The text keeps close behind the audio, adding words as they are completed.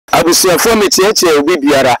abusuafo me tietie obi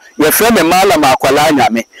biara ye frɛ me malam akwala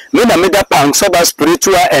nyame me na me da Pansoba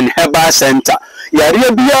Spiritual and Herbal Center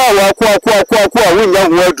yare bia wa wonya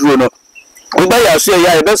ho aduro no Uba ya so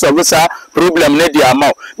ya be so visa problem ne dia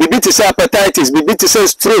ma bibi ti say hepatitis bibi ti say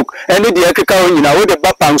stroke ene dia keka onyina wo de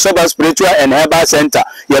ba Pansoba Spiritual and Herbal Center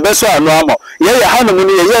ye be so anu amo ye ya hanu mu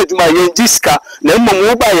ye adwuma ye jiska na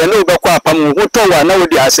mmom uba ye no be kwa apam ho to wa na wo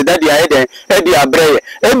di aseda dia ye den e dia breye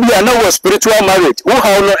e bia na wo spiritual marriage wo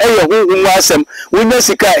ha no e ye hunhun asem wo na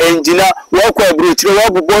sika enjina wo kwa brochire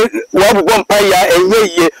wo bubo mpa ya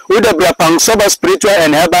enye ye wo de bra Pansoba Spiritual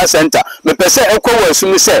and Herbal Center me pese ekwo wo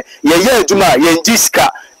asum se ye adwuma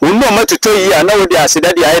yenjiska unno matoto yi ana wo di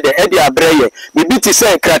aseda di ayede e di abreye bibi ti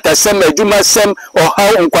say kratasem adwuma sem o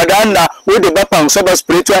haw nkwada na wo de ba Pansoba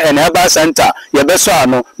Spiritual and Herbal Center ye beso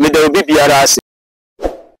ano me de obi biara ase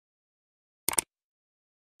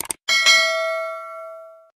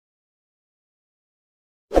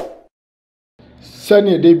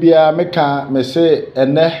sani de bia meka me se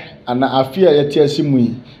ene ana afia yete asimu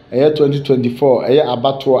yi 2024 eye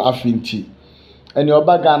abato afinti eni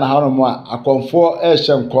oba Ghana hanom a akonfo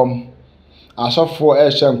ehyenkom asofo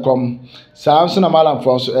ehyenkom saanso na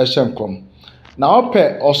malamfo so ehyenkom na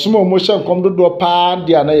ope osoma omo hyenkom dodo pa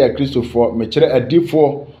dia na ya Kristofo mekire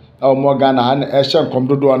adifo omo Ghana han ehyenkom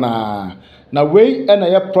dodo na wei ena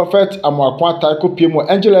ya prophet amwakwata kopiemo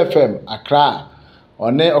Angel FM Accra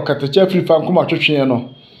one okatecha free fan kuma twetwe no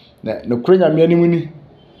na kurenya mianimu ni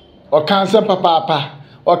okanse papa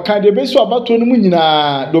okan de besu abato no mu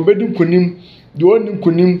nyina do bedu kunim de oni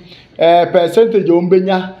kunim percentage o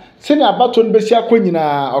mbenya sene abato no besi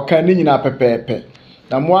akonyina okan ni nyina pepepe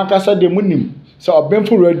na mo akasa de munim se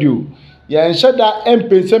obemfo radio ye nheda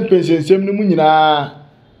empensem no mu nyina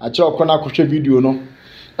ache okona akohwe video no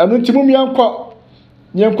anu ntimu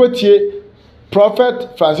nyenkotie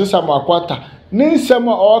prophet Francis Amakwata ninsem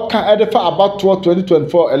oka edefa abato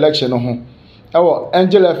 2024 election ho ewo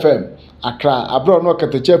Angel FM Accra abro no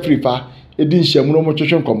katecha frifa edin hyamno mo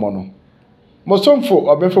twetwe nkomo no Mosomfo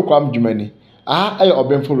obemfo kwam dwumani aye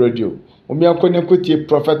obemfo radio omianko nenkotie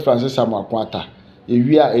prophet Francis Amakwata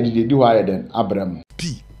ewia edidedi ho ayeden abramo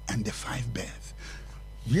P and the 5 birth.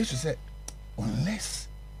 Jesus said unless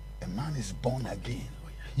a man is born again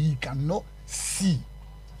he cannot see.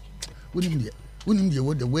 When him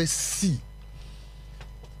what the word see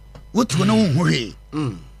what we know we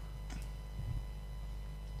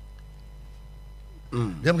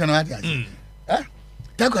dem kan what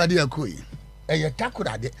takura de akoi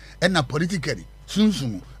takura de na politically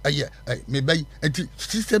sunsumu me bay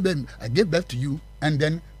sister ben I gave birth to you and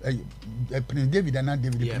then Prince David and not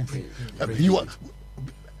David he was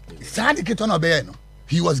sadike to no be no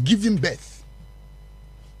he was giving birth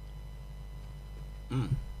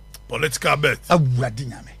political birth awurade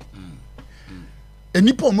nyame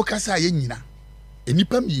enipa omukasa ye nyina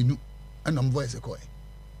enipa mienu and voice ko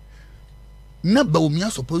na Baumia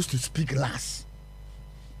supposed to speak last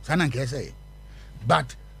sana nke say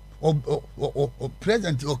but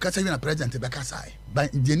president or kasa na president be kasa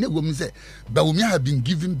but the negom say Baumia have been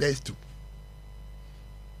given birth to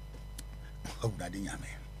awurade nyame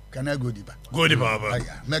can I go deeper baba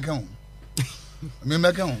meka hon me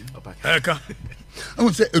meka hon eka I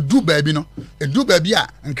would say a do baby no a do baby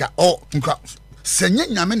nka senye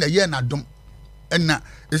nyame na ye na dom na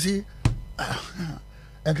you see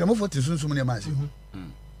enka mo for tisunsun ne ma se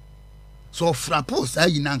so frappos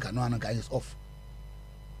ayi na nka no anka is off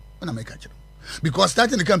na make chiro because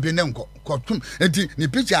starting the campaign dem ko tum enti ni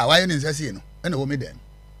picture awaye ni nsase no na wo me dem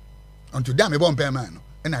unto da me bon pay man no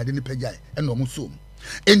na ade ni pagya e na mo so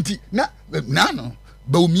enti na no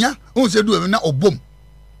Baumia o se do na obom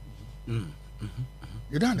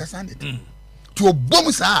you don't understand it. To a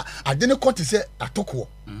bomb, sir, I didn't cut to say a toko.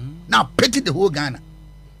 Now pity the whole Ghana.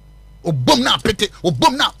 Oh, bomb now, pity, oh,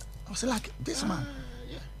 bomb now. I was like, this man.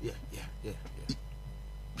 Yeah.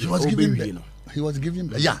 He was giving me. He was giving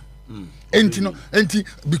me. Yeah. And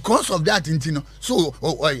because of that, so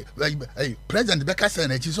President Becca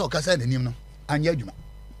said, and she saw Casa and him, and Yajuma.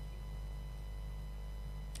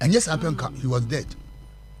 And yes, he was dead.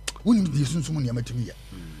 We need to soon someone to me.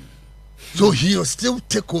 So he will still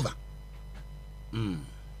take over. He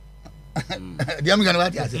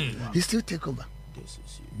still take over.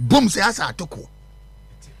 Boom say asa toko.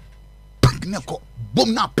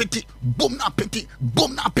 Boom na pity, boom na pity,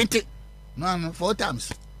 boom na pity. No, 4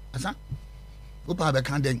 times. Asa. Opa be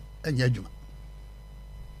kan den enye adwuma.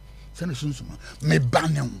 Sene sunsuma. Me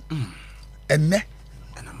banem. Enne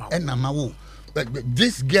enama wo.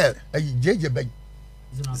 This girl, JJ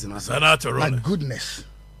Zenator. My goodness.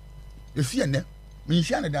 If you ne Me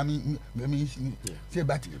share that me say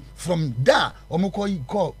but from there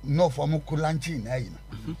call no for lunching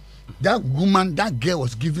that woman, that girl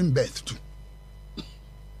was giving birth to.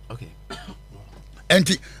 Okay.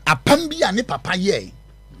 And a pambi and papa ye.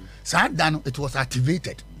 So then it was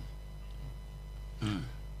activated.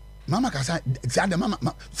 Mama kasa sad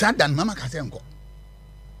mama sad than mama kasa enko.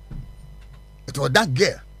 It was that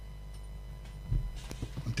girl.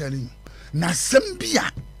 I'm telling you. Na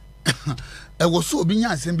sembia. E was so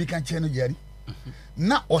binya sembi kan che no jari.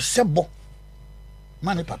 Na osebo.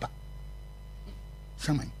 Mane papa.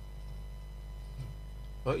 Saman.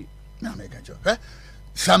 Oi. Na me kan cho.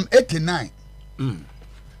 Psalm 89.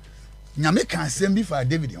 Nyame kan sembi for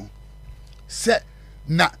David on. Se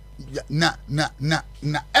na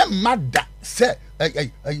emada se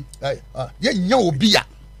ye nya obi a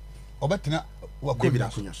obetena David wakobia.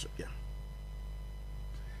 Akunyaso. Yeah.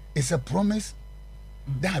 It's a promise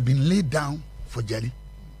that have been laid down for Jerry.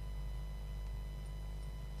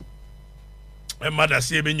 E mother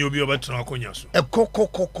say be nyobi obetra akonya so. A co.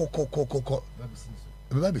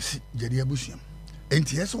 Baby see Jerry abusiam.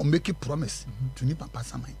 Enti yes o make a promise to ni papa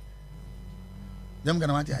samai. Dem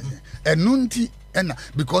gana mati ase. Enunti ena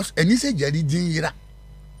because eni say Jerry din yira.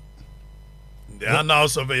 The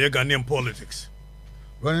annals of a Ghanaian politics.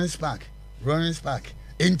 Running spark.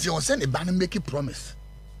 Enti o say ne ba na make a promise.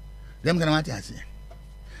 Dem gana mati ase.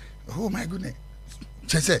 Oh my goodness.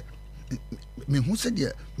 Chese me hu se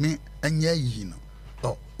de me anya yi no.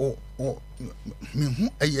 Me hu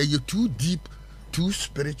you too deep, too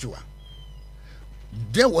spiritual.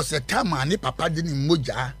 There was a time ani papa didn't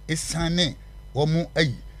moja esane omo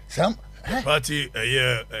ayi. Some Party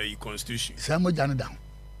a constitution. some moja no down.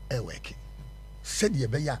 E work. Said ye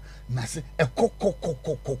be ya na se e ko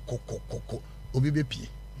obi be pie.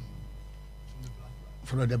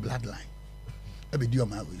 Follow the bloodline. E be do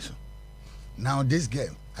my way so. Now this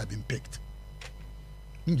girl has been picked.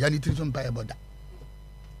 Njani treason by about that.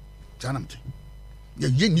 Chanamte.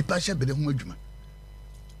 Ye nipa she be de ho adwuma.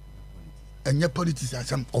 Enya politics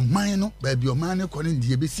asam oman no baby oman no kono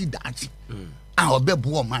die be si dachi.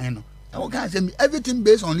 Obebo oman no. I can say everything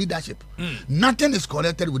based on leadership. Nothing is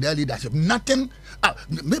corrected without leadership. Nothing.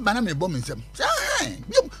 Me bana me bomb nsem.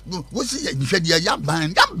 Wo si ye hwede ya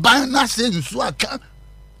ban na say nso aka.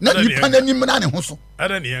 Na nipa na ni mra ne ho so.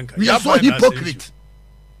 Ada ne yanka. You are so hypocrite.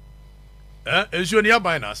 Ensure ni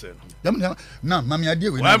aban na say. Na mami ade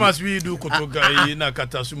we. Why must we do kotoga na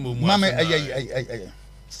katasumo mu? Mami ay.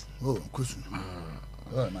 Oh, kusu.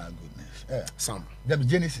 Oh my goodness. Psalm. That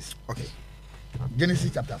Genesis. Okay.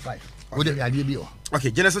 Genesis chapter 5. What the idea be?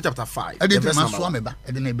 Okay, Genesis chapter 5. I didn't verse man number so 1. me ba.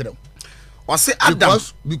 I didn't be. Or say Adam.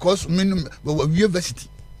 Because university.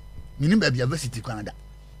 Meaning be university Canada.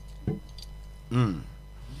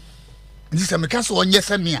 This is a mekaso on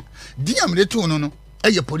yes and me. Diam de to no.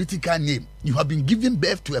 A political name. You have been given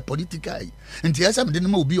birth to a political. And yes, I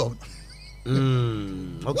didn't know be on.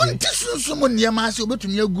 Okay. Someone near my so to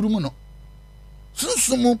me a guru no.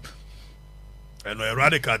 Sumo. And a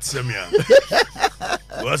radical semia.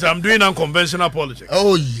 Because I'm doing unconventional politics.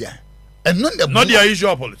 Oh yeah. And not the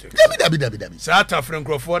usual politics. Dabi. Sata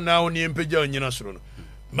Francophonia now ni mpeja onyina soro no.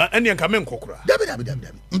 Ma eni anka men kokora. Dabi.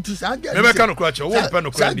 Nti sa ga. Me be ka no kwache, wo pe no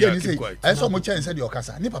kwa dia keep quiet. I saw mo chance said your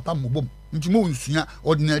kasa. Ni papa mo bom. Nti mo nsua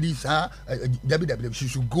ordinary sa dabi she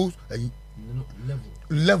should go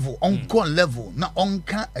level on level na on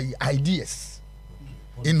can ideas.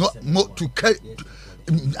 In more to carry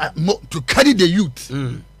the youth.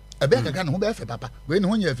 I beg I can who be papa. We no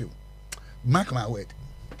nya fe. Mark my word.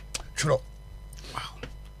 True. Wow.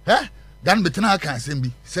 Dan betena kan sem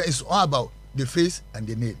bi. Say it's all about the face and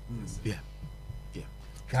the name. Yeah.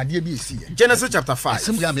 Genesis chapter 5.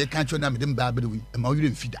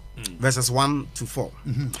 Verses 1 to 4.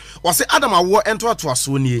 Was say Adam awo ento to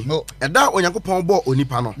asoni. Eda Onyankopon bo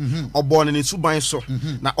onipa no. Obo ne suban so.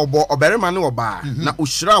 Na obo oberema ne oba. Na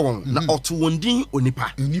ohyira won. Na oto wondin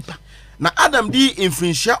onipa. Na Adam di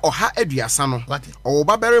infrinsia oha aduasa no. O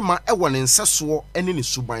baberema ewo ne nseso ene ne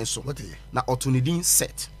suban so. Na oto ne din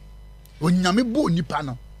Set. Onyame bo onipa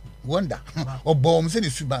no. Wonder obom se ne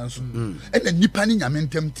suban so na nipa ni nyame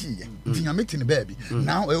ntam tie nti nyame te ne baabi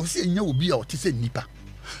now e se nya obi a o te se nipa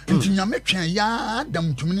nti nyame twen ya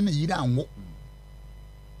Adam tumene ne yira anwo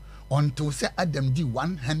until say Adam di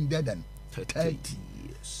 130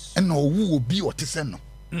 years and owu obi o te se no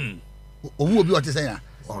owu obi o te se ya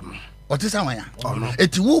ono o te se wan ya ono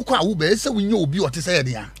eti wo kwa wo be se wo nya obi o te se ya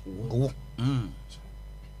de ya owo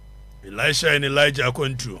Elisha and Elijah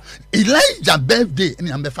control. Elijah birthday and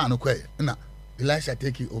I'm the fan of na Elisha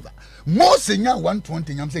take it over. Moses nya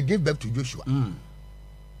 120 I'm say give birth to Joshua.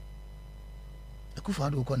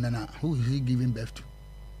 Akufo-Addo Konana, who is he giving birth to?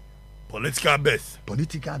 Political birth.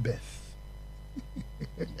 Political birth.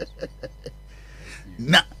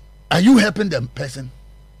 Now, are you helping the person?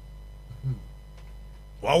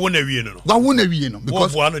 Why won't we know? Why won't we know?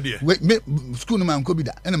 Because school no man could be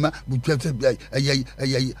that. And ma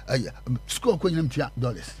school could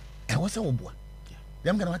 $2. And what's our boy?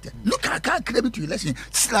 I'm gonna look, I can't credit you. Listen,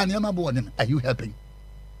 are you helping?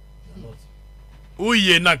 Oh,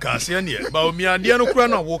 ye na Cassian, but me and Diano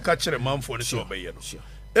Crana will catch a man for the show by you.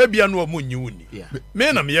 Ebiano Munyuni.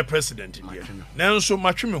 Men, I'm your president in here. Now, so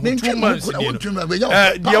much me 2 months. Yano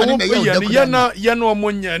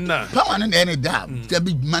Munya na. Power and any dam. There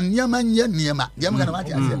be mania near my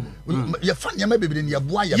Yamana. Your fun, you may be in your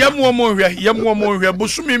boy. Yamoria,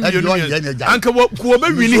 Busumi, Uncle Kobe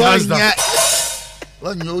really has that.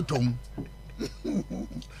 On your tongue.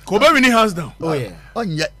 Kobe really has down. Oh, yeah. On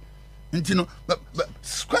yet. Intino, but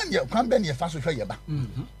scan your company fast with your back.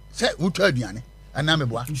 Say, who told you, and I'm a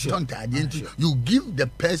boy. You give the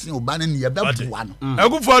person who banning your back one. I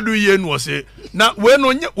go for do yen was it. Now, when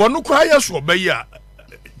one cry us for Bayer,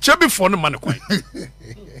 Chubby for no man quite.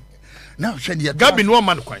 Now, shed your Gabby no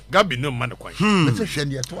man quite. Gabby no man quite.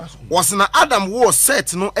 Was na Adam war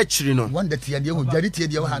set no actually no. One that you would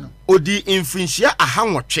dedicate your hand. Odi infrinchia a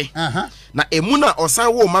hamwache. Na emuna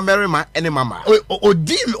osan wo mamerima ene mama.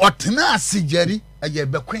 Odi otenasi Jerry a ye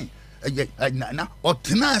bequeen. Na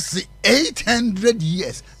otenasi 800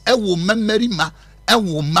 years. E wo mamerima, e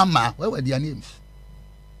wo mama. Where were their names?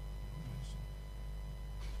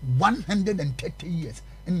 130 years.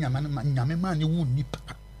 And Yamama, you would nip.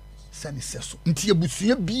 Sani seso. Nti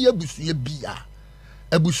ebusuye bia.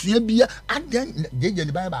 Ebusuye bia. Aden jeje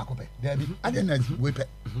ni Bible akope. Debi. Aden na wepe.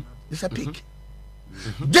 It's a pig.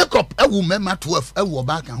 Jacob ewu mema 12. Ewu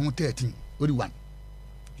back and 13. Only one.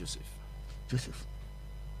 Joseph.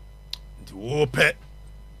 Nti wope.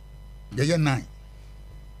 Jeje 9.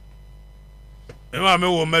 Ema me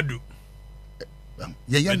wo medu.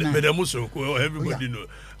 Jeje 9. Medamuso everybody know.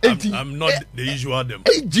 I'm not the usual them.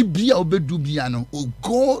 AGB obedubiano. Oh,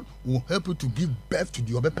 God will help you to give birth to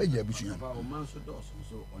the obepe yebusian.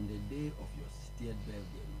 On the day of your 60th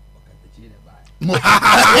birthday,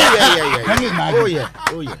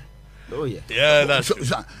 Oh yeah. Yeah, that's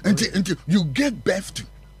so, until you give birth to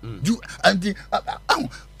you and the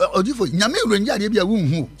for nyame renja de bia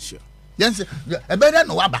wonhu. Sure. Yes, e better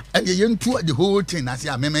no waba and you into the whole thing as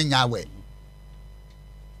ya memenya we.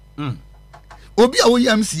 Obi a wo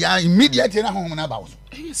MCI immediately na home na about.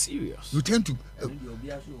 Are you serious? You tend to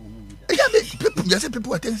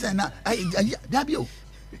people attention na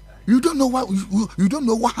you don't know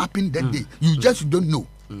what happened that day. You just don't know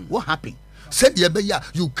what happened. Said you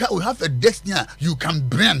have a destiny you can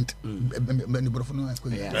brand. I don't know.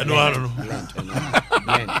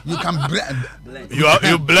 You can brand.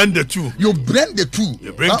 You blend the two. You blend the two.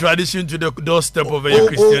 You bring tradition to the doorstep of your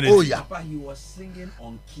Christianity. Oh yeah. Papa, he was singing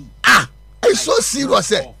on key. It's so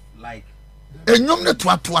serious. Like And you know to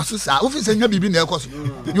associate. Office and you na ekoso.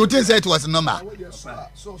 You think say it was normal.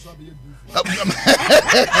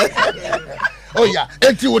 Oh yeah.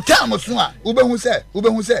 And you tell me so a who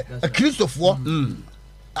say a Christopher.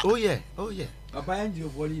 Oh yeah. Papa and your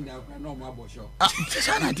body now no more bosho.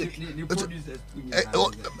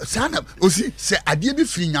 Sana osi say adie bi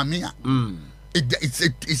firi nyame a.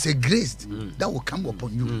 It's a grace that will come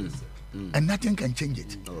upon you. And nothing can change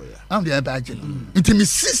it. Oh yeah. I'm the imagine. It's my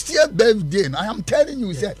 60th birthday. I am telling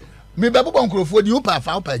you, say, me babu bankrofo you pa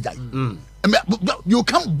jai. You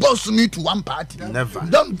can't boss me to one party. Never.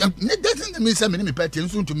 That doesn't mean say me party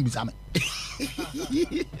soon to me bisame.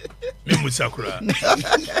 Me musakura.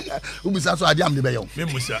 Umusa so adi am de beyo. Me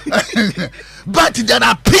musa. But there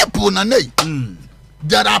are people na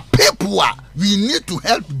there are people we need to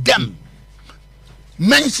help them.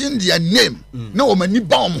 Mention their name. No mani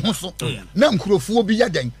ba om ho so. Na nkrofo bi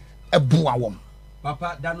yaden eboa wom.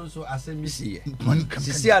 Papa dano so asemisi ye.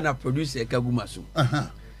 Sisi ana producer Kaguma so.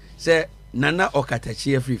 Say Nana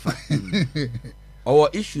Okatachi free fa. Our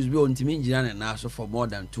issues be on timi njira na so for more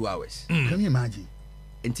than 2 hours. Can you imagine?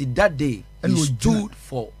 Until that day he stood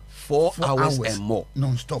for 4 hours and more.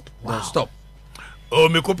 Non-stop. Non-stop. Oh,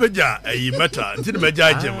 me kopeja metal. Until me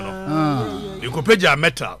ja gym no. Me kopeja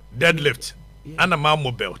metal deadlift. And a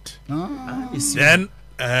mammo belt. Then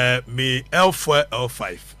me L4,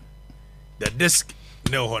 L5. The disc,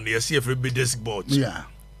 no, you see every big disc board. Yeah.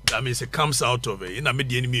 That means it comes out of it. In a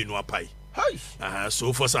median me no pie.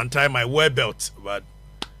 So for some time I wear belt, but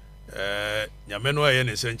Yameno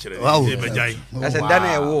any century. That's a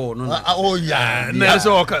Daniel war. Oh yeah.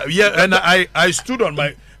 Yeah, and I stood on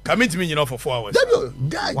my commitment, for 4 hours.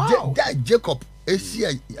 That Jacob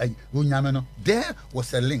esi onyame no there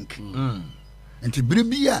was a link nti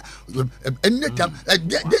biribia anytime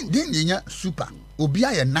then nya super obi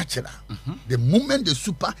are natural the moment the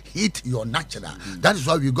super hit your natural that is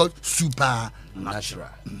why we got super natural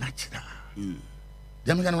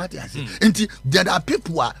them can what I say nti there are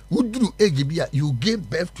people who do age bia you give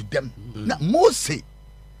birth to them na Mose e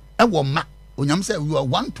wo ma onyam say you are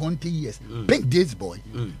 120 years big days boy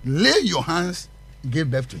lay your hands give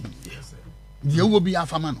birth to him yes there will be a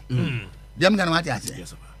famano them can what I say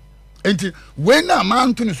yes enti when a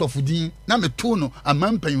man to sofudin na me to no a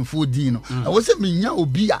man payinfo din no I was say me nya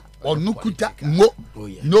obi a ono kuta mo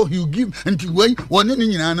no he will give enti when one ni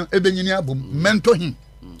nyina no ebenyini abom mentor him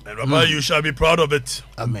and Baba you shall be proud of it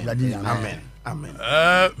amen amen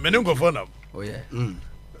menim go for now oh yeah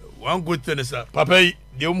one good thing is that papa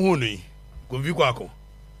de hu no go vi kwako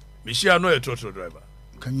me share no a trotro driver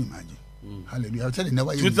can you imagine hallelujah I tell you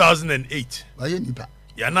never 2008 why nipa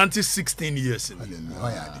ya 16 years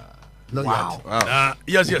hallelujah wow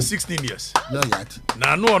yes 16 years loyalty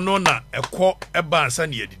na no na ekọ eba ansa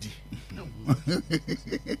na yedidi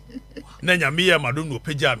na nyame ya madom no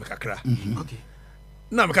pagya me kakra okay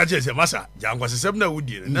na me ka je masa jangwasesem na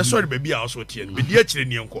wudi na sorry baby a so tie no be dia kire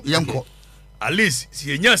ne yenko at least si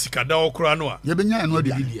yenya sikada okura no a ye benya no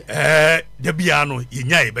dia da bia no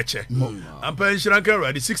yenya e beche ampa nshranka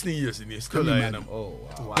ready 16 years ni still I am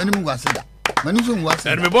ani mu wasida mani so mu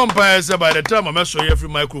wasida and me bompa say by the time I so here free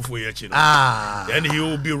microphone here chi no then he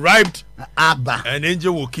will be ripe aba and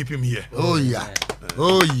angel will keep him here oh yeah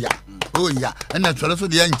and na twala so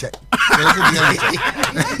de yanche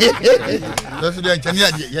so de yanche ni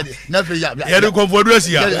ade na fe ya de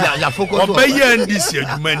confederacy ya focus obeya ndisi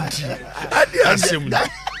adwumanti ade asem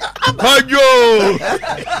kwajo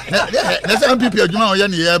na se MPP adwuma o ya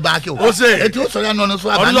ne ya back o say eti o so ya no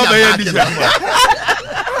so aba na obeya ndisi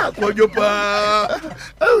kwajo pa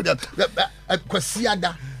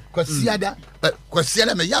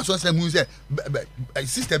kwasiada me ya so se mu se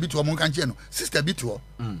sister bi to mo kan che no sister bi to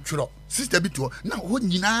tworo sister bi to na ho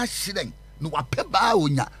nyina hyeren no wapeba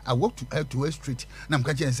onya I walk to a street na mo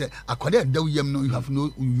kan che se akwade da uyam no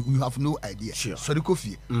you have no idea sorry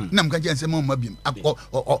kofi na mo kan che se mo mabiem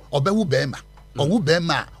obewu bema owu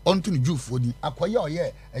bema onto no jufuo ni akoye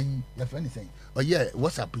oye ya friend say oye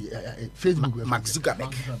WhatsApp Facebook Mark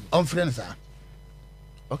Zuckerberg on friends ah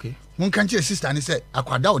okay mun kan che sister ni say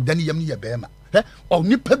akwada odani yam ni ye bema o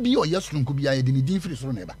nipa bi o yesunku bi ya de ni din firi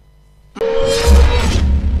soro na eba